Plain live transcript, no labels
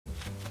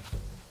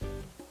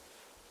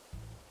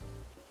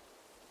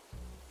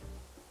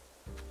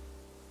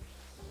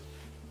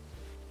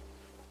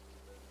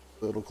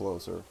A little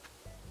closer.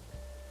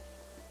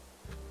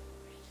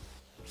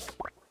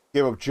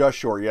 Gave up just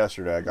short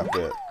yesterday. I got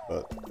bit,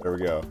 but there we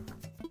go. I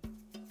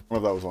don't know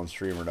if that was on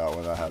stream or not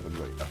when that happened,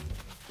 but yeah.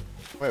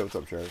 Wait, what's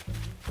up, Cherry?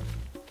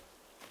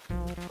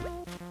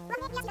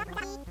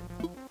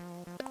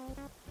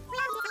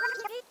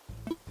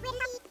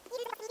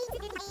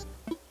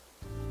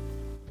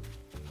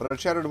 But I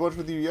chatted a bunch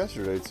with you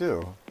yesterday,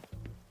 too.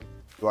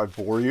 Do I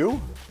bore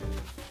you?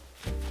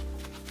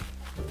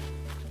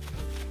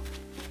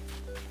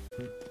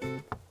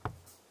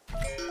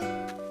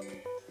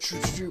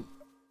 Shoot, shoot.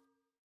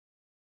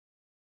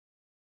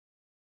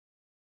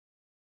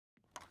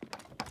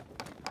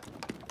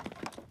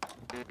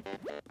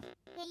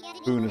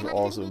 Boon is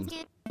awesome.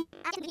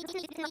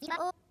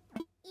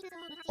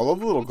 I love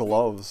the little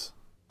gloves.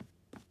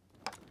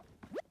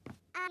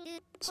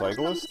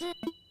 Cyclist?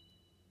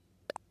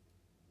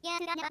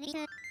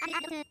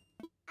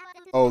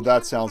 Oh,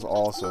 that sounds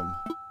awesome.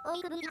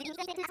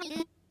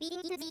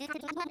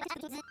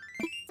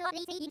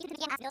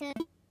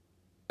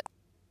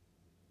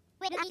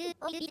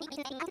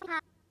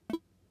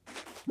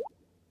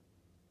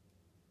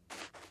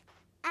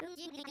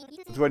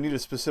 Do I need a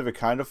specific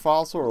kind of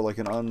fossil or like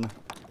an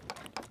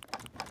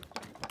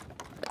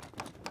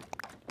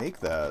Make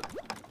that.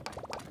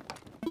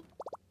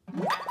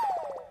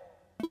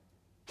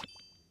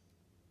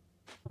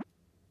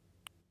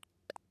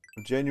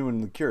 I'm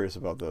genuinely curious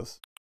about this.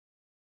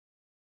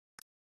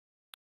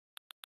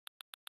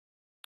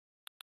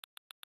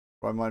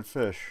 Why mine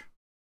fish?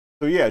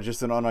 So yeah,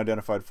 just an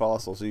unidentified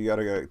fossil, so you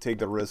gotta take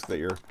the risk that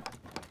you're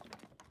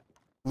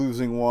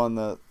losing one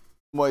that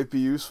might be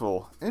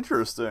useful.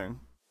 Interesting.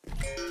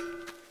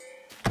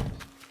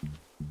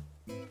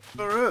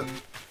 Alright.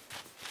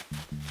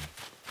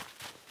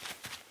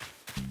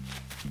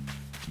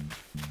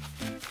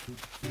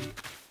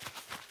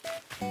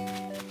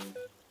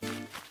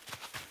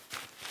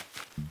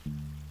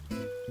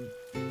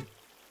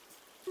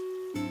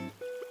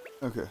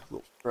 Okay,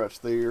 little scratch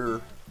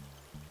there.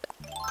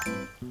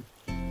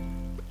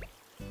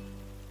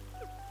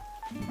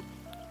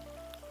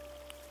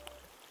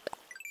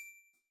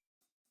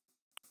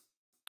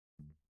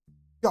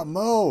 Got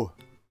Mo!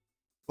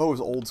 Mo is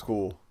old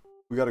school.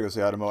 We gotta go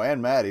say hi to Mo.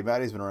 And Maddie.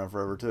 Maddie's been around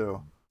forever,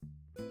 too.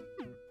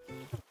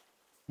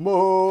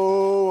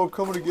 Mo! I'm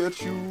coming to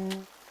get you!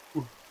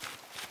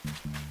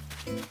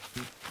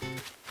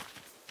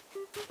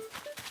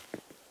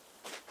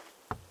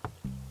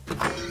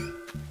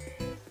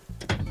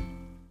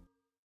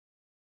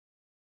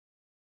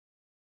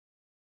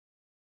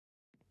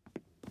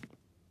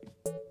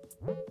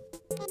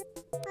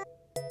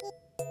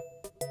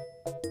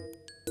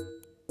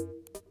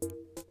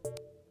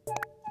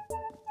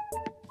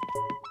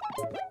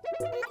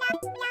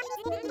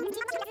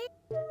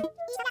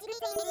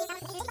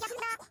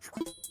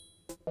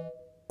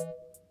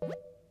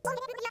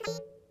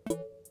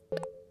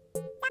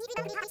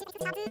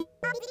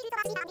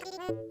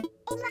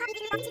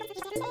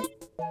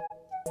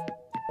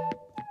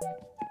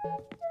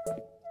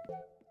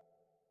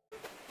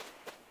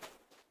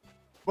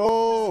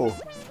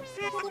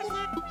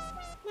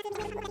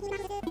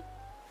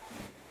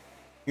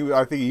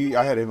 I think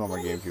I had him on my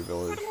GameCube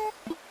village,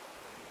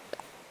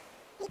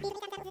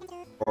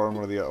 or on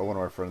one of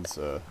my friends'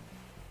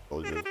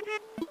 villages.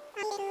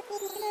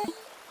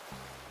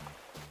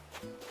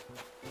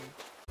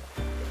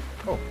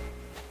 Oh,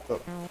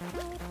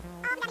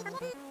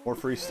 more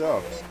free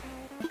stuff.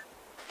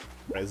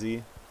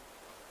 Resi.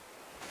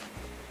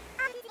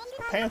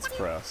 Pants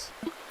press.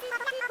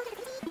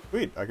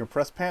 Sweet, I can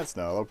press pants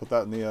now. I'll put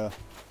that in the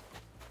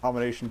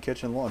combination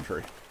kitchen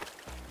laundry.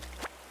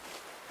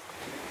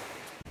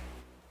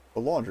 The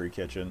laundry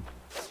kitchen.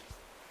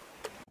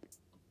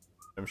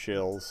 Them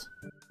shells.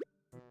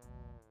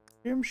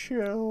 Them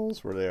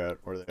shells. Where they at?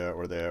 Where they at?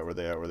 Where they at? Where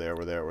they at? Where they at?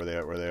 Where they at? Where they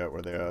at? Where they at?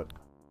 Where they at?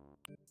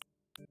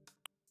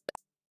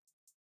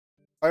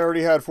 I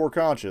already had 4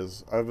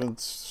 conches. I've been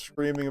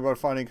screaming about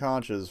finding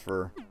conches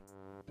for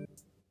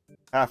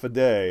half a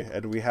day,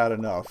 and we had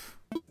enough.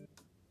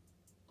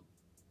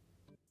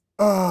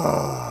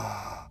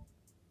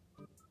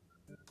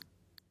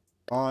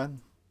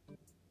 Fine.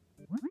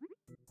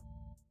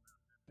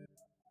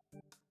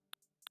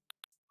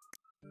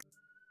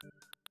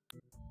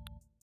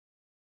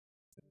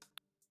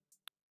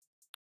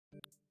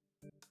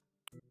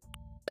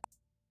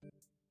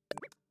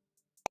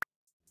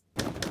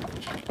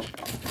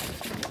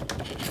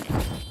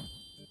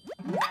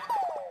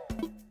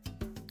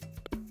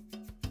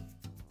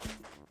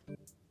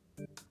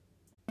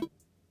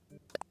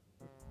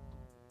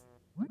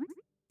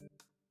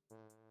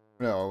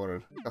 No, I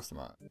wanted to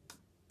customize.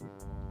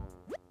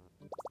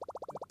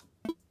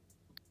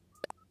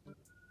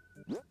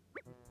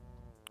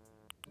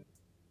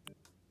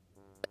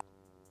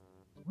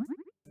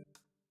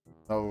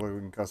 Oh, we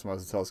can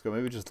customize the telescope.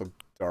 Maybe just look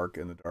dark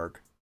in the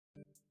dark.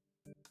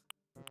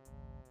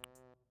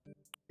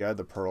 Yeah, I had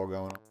the pearl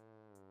going on.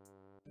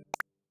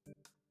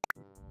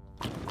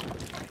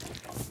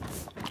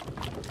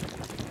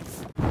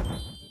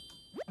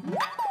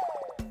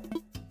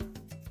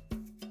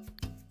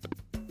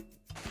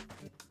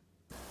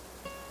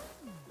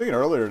 Thinking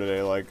earlier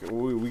today, like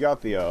we got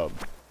the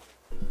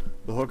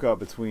hookup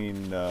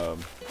between yeah,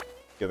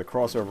 the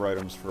crossover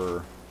items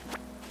for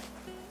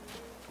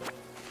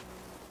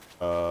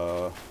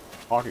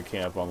Pocket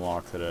Camp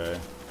unlocked today.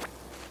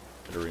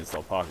 Had to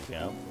reinstall Pocket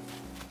Camp.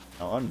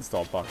 I'll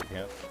uninstall Pocket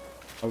Camp.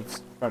 I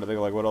was trying to think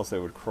of like what else they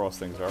would cross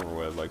things over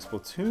with. Like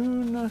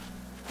Splatoon,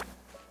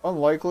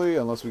 unlikely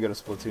unless we get a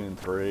Splatoon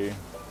 3. I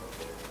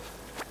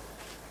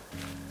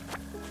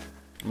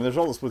mean, there's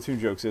all the Splatoon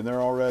jokes in there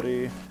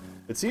already.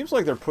 It seems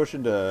like they're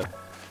pushing to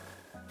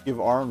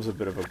give ARMS a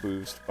bit of a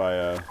boost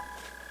by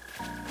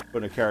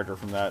putting a character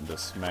from that into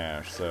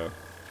Smash, so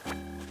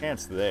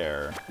chance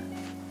there.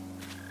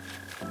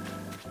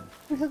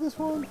 We hit this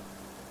one?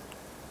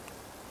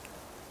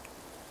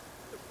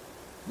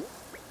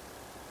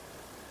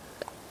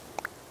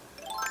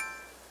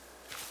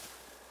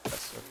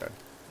 Yes, okay.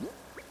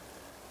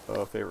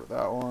 Favorite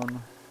that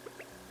one.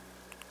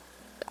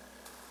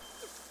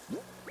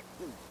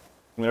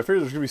 I mean, I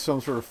figure there's gonna be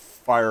some sort of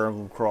Fire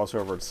Emblem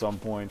crossover at some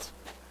point.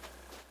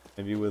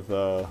 Maybe with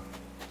the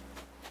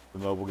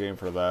mobile game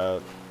for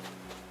that.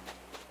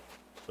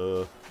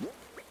 Okay,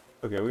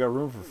 we got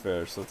room for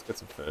fish, so let's get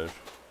some fish.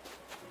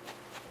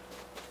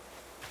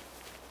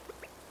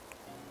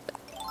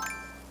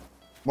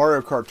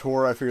 Mario Kart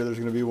Tour, I figure there's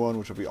gonna be one,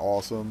 which will be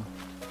awesome.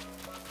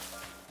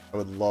 I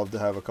would love to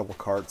have a couple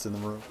carts in the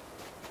room.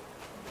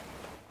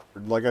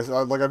 Like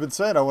I've been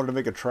saying, I wanted to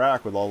make a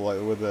track with all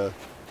with the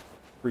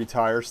 3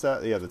 tire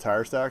stack. Yeah, the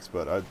tire stacks,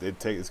 but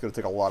it's gonna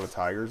take a lot of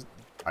tigers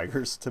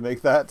to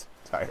make that.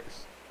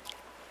 Tires.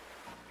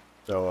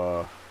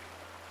 So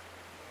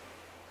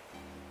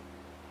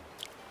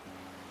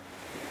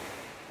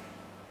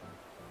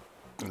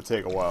it's gonna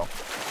take a while.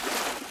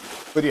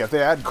 But yeah, if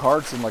they add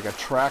carts in like a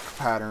track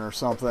pattern or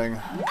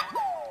something,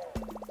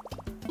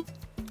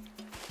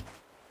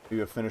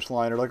 maybe a finish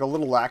line or like a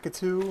little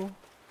Lakitu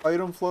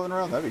item floating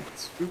around, that'd be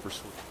super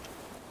sweet.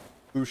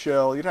 Blue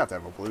shell, you'd have to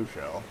have a blue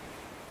shell.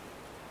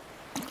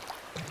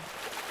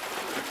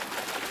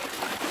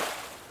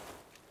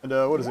 And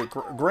what is it?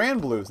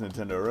 Grand Blue's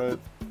Nintendo, right?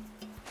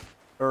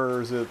 Or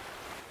is it?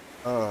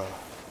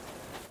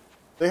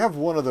 They have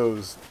one of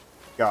those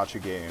gacha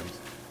games.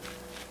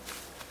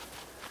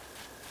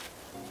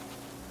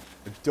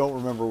 I don't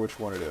remember which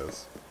one it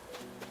is.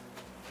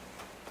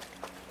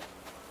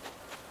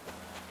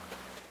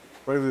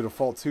 Bravely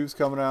Default 2's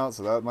coming out,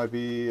 so that might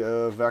be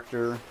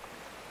Vector.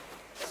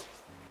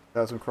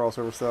 Has some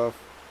crossover stuff.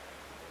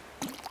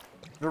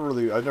 I've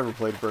never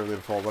played Bravely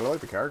Default, but I like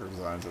the character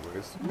designs at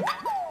least.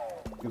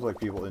 Seems like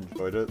people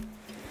enjoyed it.